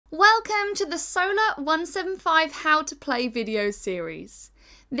Welcome to the Solar 175 How to Play video series.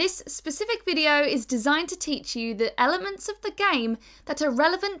 This specific video is designed to teach you the elements of the game that are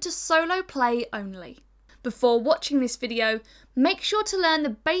relevant to solo play only. Before watching this video, make sure to learn the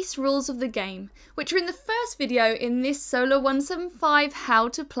base rules of the game, which are in the first video in this Solar 175 How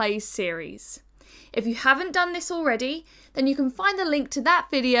to Play series. If you haven't done this already, then you can find the link to that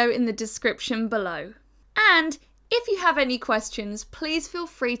video in the description below. And if you have any questions, please feel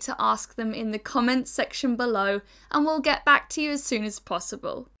free to ask them in the comments section below and we'll get back to you as soon as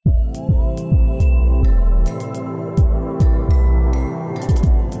possible.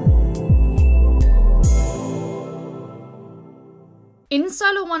 In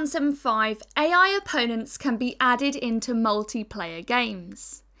Solar 175, AI opponents can be added into multiplayer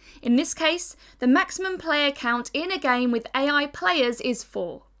games. In this case, the maximum player count in a game with AI players is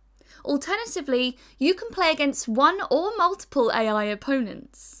 4. Alternatively, you can play against one or multiple AI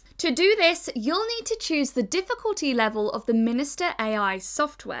opponents. To do this, you'll need to choose the difficulty level of the Minister AI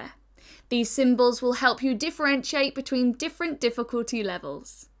software. These symbols will help you differentiate between different difficulty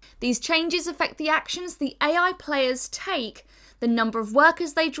levels. These changes affect the actions the AI players take, the number of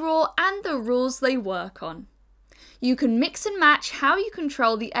workers they draw, and the rules they work on. You can mix and match how you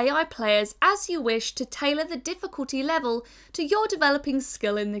control the AI players as you wish to tailor the difficulty level to your developing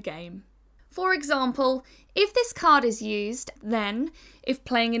skill in the game. For example, if this card is used, then, if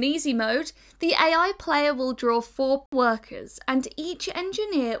playing in easy mode, the AI player will draw 4 workers and each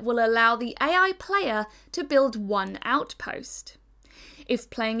engineer will allow the AI player to build 1 outpost. If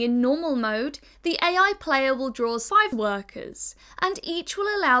playing in normal mode, the AI player will draw 5 workers, and each will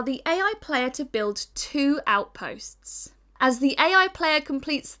allow the AI player to build 2 outposts. As the AI player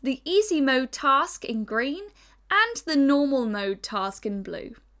completes the easy mode task in green and the normal mode task in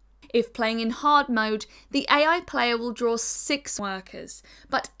blue. If playing in hard mode, the AI player will draw 6 workers,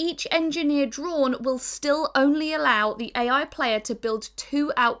 but each engineer drawn will still only allow the AI player to build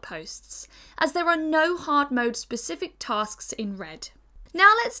 2 outposts, as there are no hard mode specific tasks in red.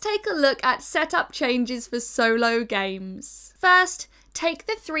 Now let's take a look at setup changes for solo games. First, take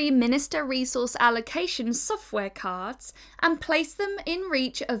the 3 Minister Resource Allocation software cards and place them in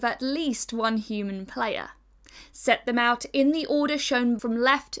reach of at least 1 human player. Set them out in the order shown from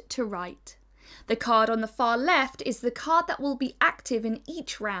left to right. The card on the far left is the card that will be active in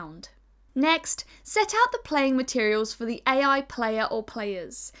each round. Next, set out the playing materials for the AI player or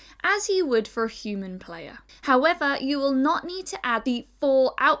players, as you would for a human player. However, you will not need to add the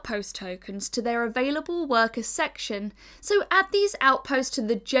 4 outpost tokens to their available worker section, so add these outposts to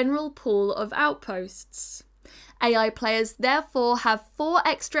the general pool of outposts. AI players therefore have 4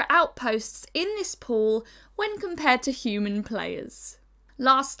 extra outposts in this pool when compared to human players.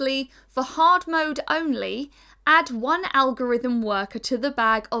 Lastly, for hard mode only, add 1 algorithm worker to the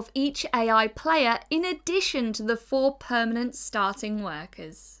bag of each AI player in addition to the 4 permanent starting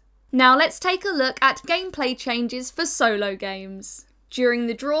workers. Now let's take a look at gameplay changes for solo games. During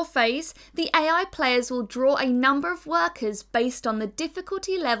the draw phase, the AI players will draw a number of workers based on the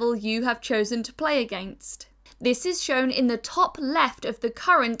difficulty level you have chosen to play against. This is shown in the top left of the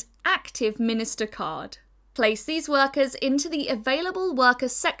current active Minister card. Place these workers into the available worker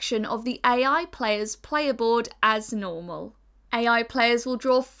section of the AI player's player board as normal. AI players will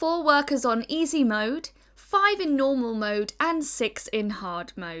draw 4 workers on easy mode, 5 in normal mode and 6 in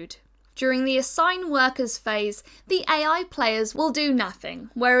hard mode. During the assign workers phase, the AI players will do nothing,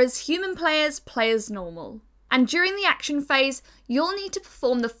 whereas human players play as normal. And during the action phase, you'll need to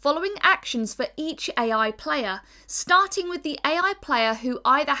perform the following actions for each AI player, starting with the AI player who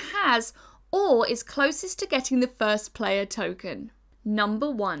either has or is closest to getting the first player token. Number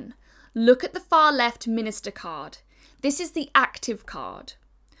 1. Look at the far left Minister card. This is the active card.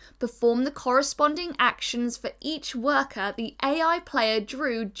 Perform the corresponding actions for each worker the AI player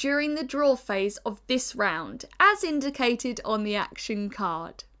drew during the draw phase of this round, as indicated on the action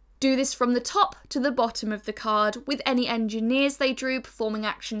card. Do this from the top to the bottom of the card, with any engineers they drew performing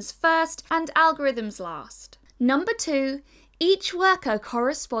actions first and algorithms last. Number 2. Each worker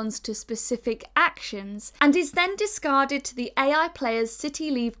corresponds to specific actions and is then discarded to the AI player's city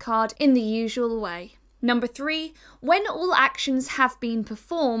leave card in the usual way. Number 3. When all actions have been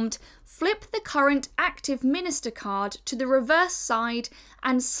performed, flip the current active Minister card to the reverse side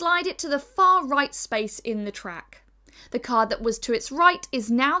and slide it to the far right space in the track. The card that was to its right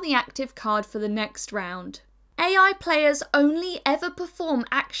is now the active card for the next round. AI players only ever perform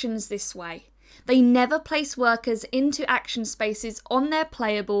actions this way. They never place workers into action spaces on their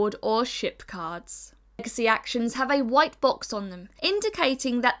player board or ship cards. Legacy actions have a white box on them,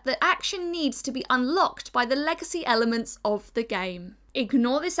 indicating that the action needs to be unlocked by the legacy elements of the game.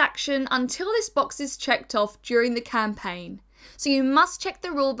 Ignore this action until this box is checked off during the campaign, so you must check the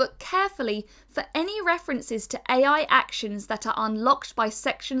rulebook carefully for any references to AI actions that are unlocked by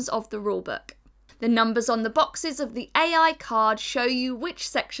sections of the rulebook. The numbers on the boxes of the AI card show you which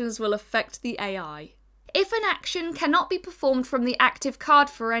sections will affect the AI. If an action cannot be performed from the active card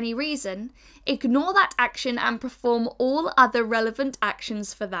for any reason, ignore that action and perform all other relevant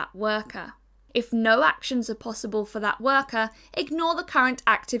actions for that worker. If no actions are possible for that worker, ignore the current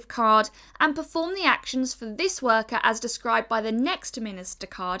active card and perform the actions for this worker as described by the next Minister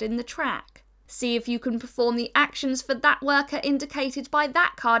card in the track. See if you can perform the actions for that worker indicated by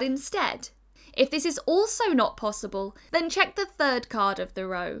that card instead. If this is also not possible, then check the third card of the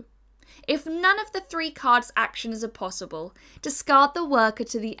row. If none of the 3 cards' actions are possible, discard the worker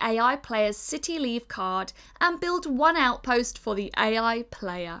to the AI player's City Leave card and build 1 outpost for the AI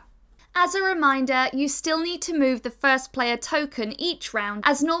player. As a reminder, you still need to move the first player token each round,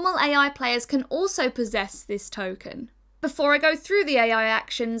 as normal AI players can also possess this token. Before I go through the AI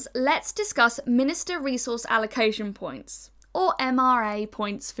actions, let's discuss Minister Resource Allocation Points, or MRA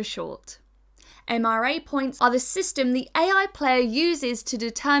points for short. MRA points are the system the AI player uses to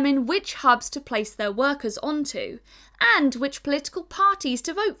determine which hubs to place their workers onto, and which political parties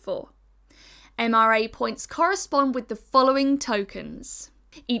to vote for. MRA points correspond with the following tokens.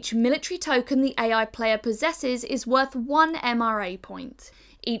 Each military token the AI player possesses is worth 1 MRA point.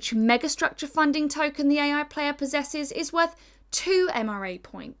 Each megastructure funding token the AI player possesses is worth 2 MRA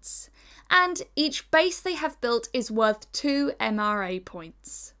points. And each base they have built is worth 2 MRA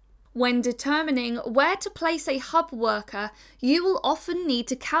points. When determining where to place a hub worker, you will often need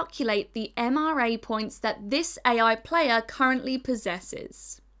to calculate the MRA points that this AI player currently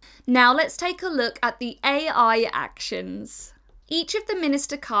possesses. Now let's take a look at the AI actions. Each of the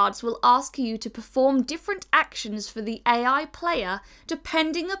Minister cards will ask you to perform different actions for the AI player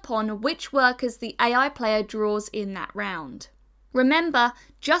depending upon which workers the AI player draws in that round. Remember,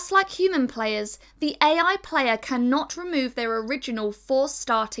 just like human players, the AI player cannot remove their original 4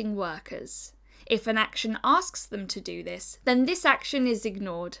 starting workers. If an action asks them to do this, then this action is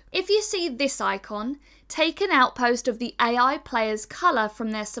ignored. If you see this icon, take an outpost of the AI player's colour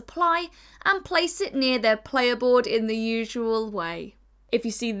from their supply and place it near their player board in the usual way. If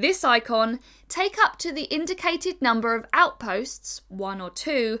you see this icon, take up to the indicated number of outposts, 1 or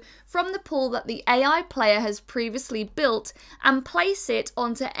 2, from the pool that the AI player has previously built and place it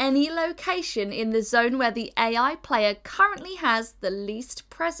onto any location in the zone where the AI player currently has the least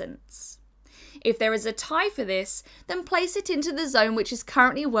presence. If there is a tie for this, then place it into the zone which is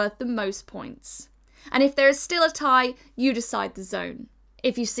currently worth the most points. And if there is still a tie, you decide the zone.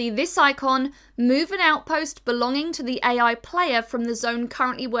 If you see this icon, move an outpost belonging to the AI player from the zone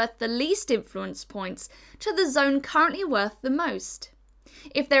currently worth the least influence points to the zone currently worth the most.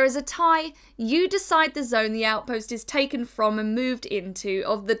 If there is a tie, you decide the zone the outpost is taken from and moved into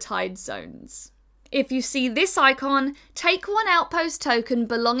of the tied zones. If you see this icon, take 1 outpost token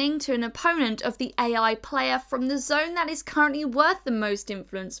belonging to an opponent of the AI player from the zone that is currently worth the most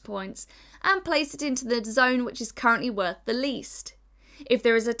influence points and place it into the zone which is currently worth the least. If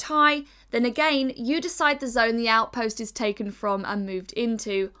there is a tie, then again you decide the zone the outpost is taken from and moved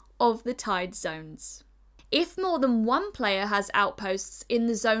into of the tied zones. If more than 1 player has outposts in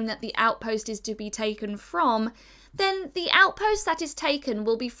the zone that the outpost is to be taken from, then the outpost that is taken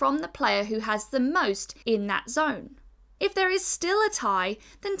will be from the player who has the most in that zone. If there is still a tie,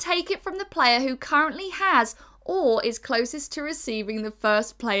 then take it from the player who currently has or is closest to receiving the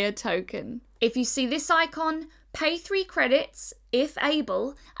first player token. If you see this icon, pay 3 credits, if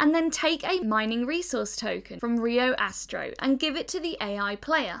able, and then take a mining resource token from Rio Astro and give it to the AI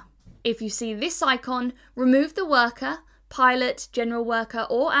player. If you see this icon, remove the worker, pilot, general worker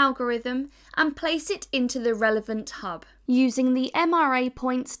or algorithm and place it into the relevant hub, using the MRA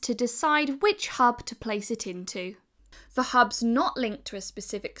points to decide which hub to place it into. For hubs not linked to a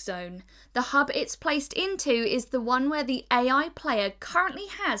specific zone, the hub it's placed into is the one where the AI player currently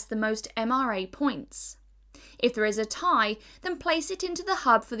has the most MRA points. If there is a tie, then place it into the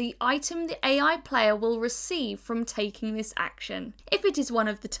hub for the item the AI player will receive from taking this action, if it is one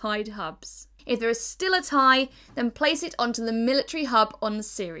of the tied hubs. If there is still a tie, then place it onto the military hub on the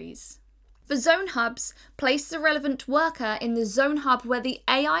series. For zone hubs, place the relevant worker in the zone hub where the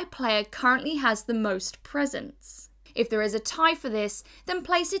AI player currently has the most presence. If there is a tie for this, then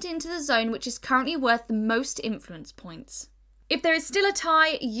place it into the zone which is currently worth the most influence points. If there is still a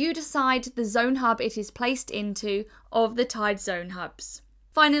tie, you decide the zone hub it is placed into of the tied zone hubs.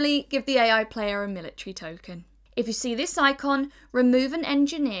 Finally, give the AI player a military token. If you see this icon, remove an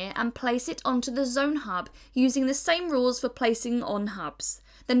engineer and place it onto the zone hub using the same rules for placing on hubs.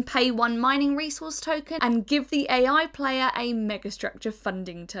 Then pay 1 mining resource token and give the AI player a megastructure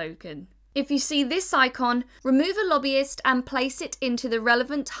funding token. If you see this icon, remove a lobbyist and place it into the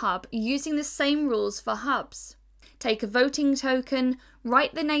relevant hub using the same rules for hubs. Take a voting token,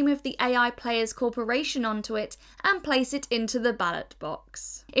 write the name of the AI player's corporation onto it, and place it into the ballot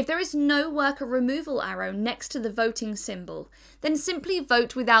box. If there is no worker removal arrow next to the voting symbol, then simply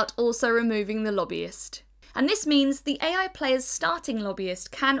vote without also removing the lobbyist. And this means the AI player's starting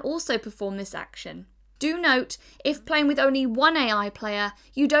lobbyist can also perform this action. Do note, if playing with only one AI player,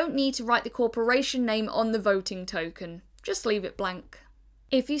 you don't need to write the corporation name on the voting token. Just leave it blank.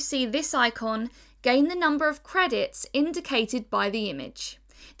 If you see this icon, gain the number of credits indicated by the image.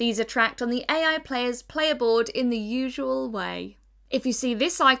 These are tracked on the AI player's player board in the usual way. If you see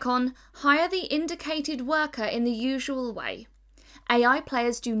this icon, hire the indicated worker in the usual way. AI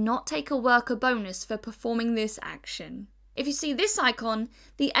players do not take a worker bonus for performing this action. If you see this icon,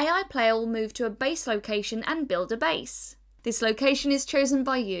 the AI player will move to a base location and build a base. This location is chosen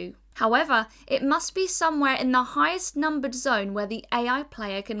by you. However, it must be somewhere in the highest numbered zone where the AI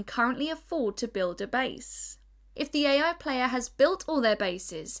player can currently afford to build a base. If the AI player has built all their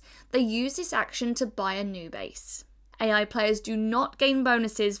bases, they use this action to buy a new base. AI players do not gain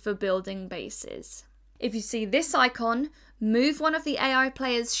bonuses for building bases. If you see this icon, move one of the AI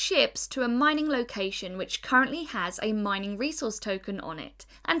player's ships to a mining location which currently has a mining resource token on it,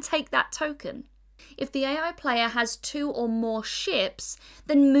 and take that token. If the AI player has 2 or more ships,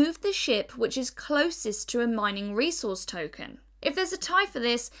 then move the ship which is closest to a mining resource token. If there's a tie for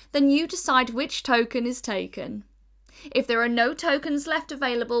this, then you decide which token is taken. If there are no tokens left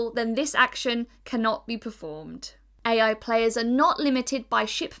available, then this action cannot be performed. AI players are not limited by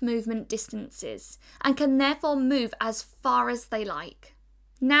ship movement distances, and can therefore move as far as they like.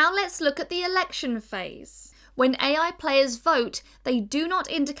 Now let's look at the election phase. When AI players vote, they do not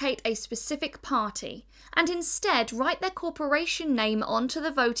indicate a specific party, and instead write their corporation name onto the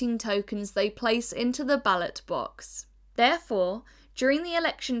voting tokens they place into the ballot box. Therefore, during the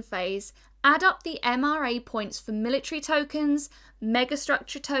election phase, add up the MRA points for military tokens,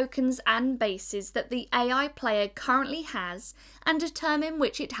 megastructure tokens and bases that the AI player currently has, and determine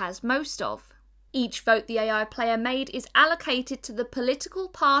which it has most of. Each vote the AI player made is allocated to the political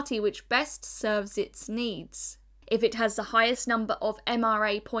party which best serves its needs. If it has the highest number of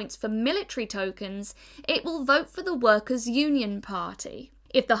MRA points for military tokens, it will vote for the Workers' Union Party.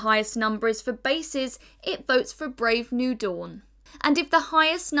 If the highest number is for bases, it votes for Brave New Dawn. And if the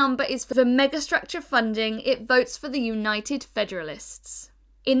highest number is for megastructure funding, it votes for the United Federalists.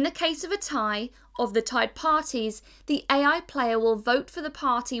 In the case of a tie, of the tied parties, the AI player will vote for the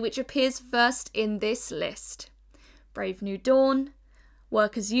party which appears first in this list: Brave New Dawn,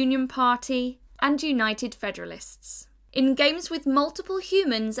 Workers' Union Party, and United Federalists. In games with multiple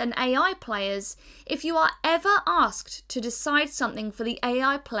humans and AI players, if you are ever asked to decide something for the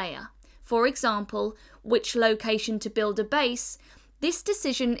AI player, for example, which location to build a base, this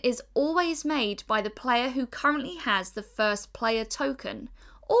decision is always made by the player who currently has the first player token,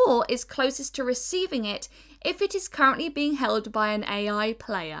 or is closest to receiving it if it is currently being held by an AI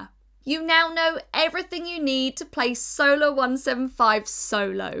player. You now know everything you need to play Solar 175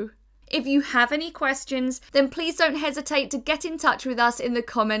 solo. If you have any questions, then please don't hesitate to get in touch with us in the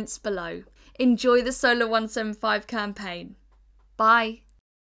comments below. Enjoy the Solar 175 campaign. Bye.